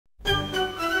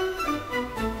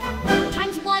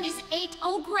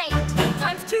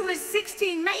2 is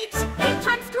 16, mates. 8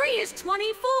 times 3 is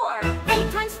 24.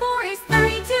 8 times 4 is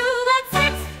 32. That's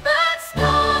it. The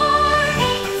score.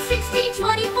 8, 16,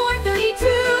 24, 32.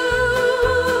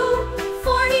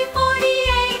 40,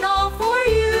 48, all for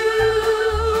you.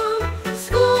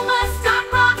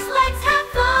 SchoolBus.Rocks, let's have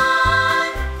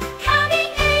fun.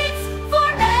 Counting 8s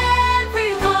for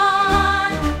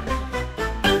everyone.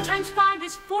 8 times 5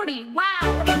 is 40.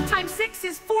 Wow. 8 times 6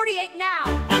 is 48 now.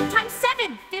 8 times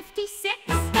 7, 56.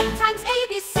 8 times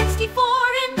 8 is 64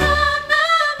 in the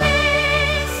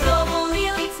mix. Global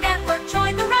Elites Network,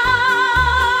 join the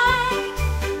ride.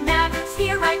 Maverick's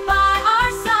here right by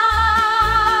our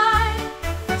side.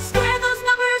 Square those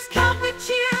numbers, count with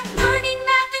cheer. Learning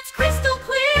math, it's crystal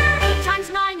clear. 8 times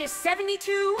 9 is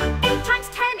 72. 8 times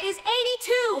 10 is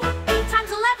 82. 8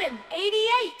 times 11,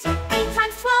 88. 8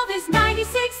 times 12 is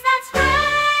 96. That's great.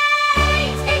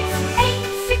 It's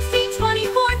 8, 16,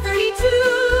 24, 32.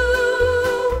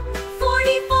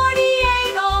 40,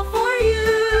 48, all for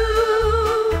you.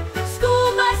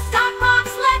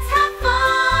 SchoolBus.Rocks, let's have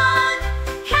fun.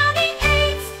 Counting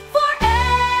 8s for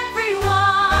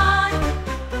everyone.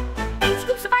 8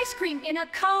 scoops of ice cream in a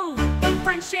cone. 8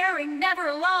 friends sharing, never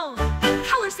alone.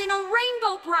 Colors in a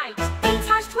rainbow bright. 8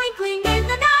 stars twinkling in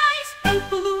the night. 8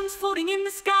 balloons floating in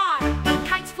the sky. 8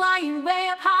 kites flying way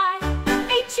up high.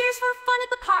 8 cheers for fun at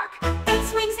the park. 8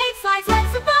 swings, 8 slides,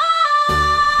 let's embark.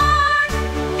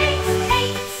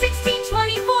 8, 16,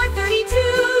 24, 32.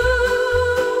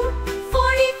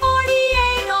 40,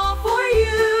 48, all for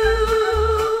you.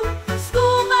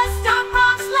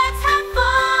 SchoolBus.Rocks, let's have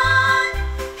fun.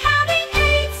 Counting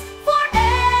 8s for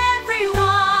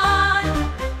everyone.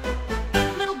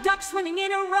 8 little ducks swimming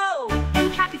in a row.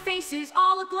 8 happy faces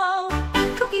all aglow.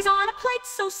 8 cookies on a plate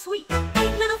so sweet.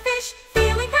 8 little fish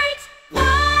feeling great.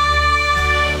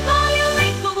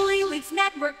 Global Elites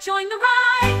Network, join the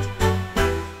ride.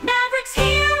 Maverick's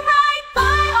here right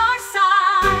by our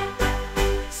side.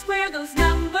 Square those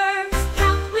numbers,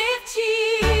 count with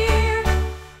cheer.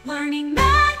 Learning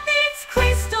math, it's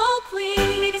crystal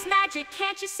clear. It is magic,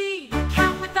 can't you see?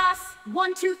 Count with us,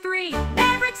 1, 2, 3.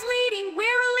 Maverick's leading,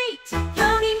 we're elite.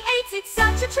 Learning 8s, it's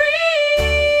such a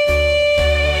treat.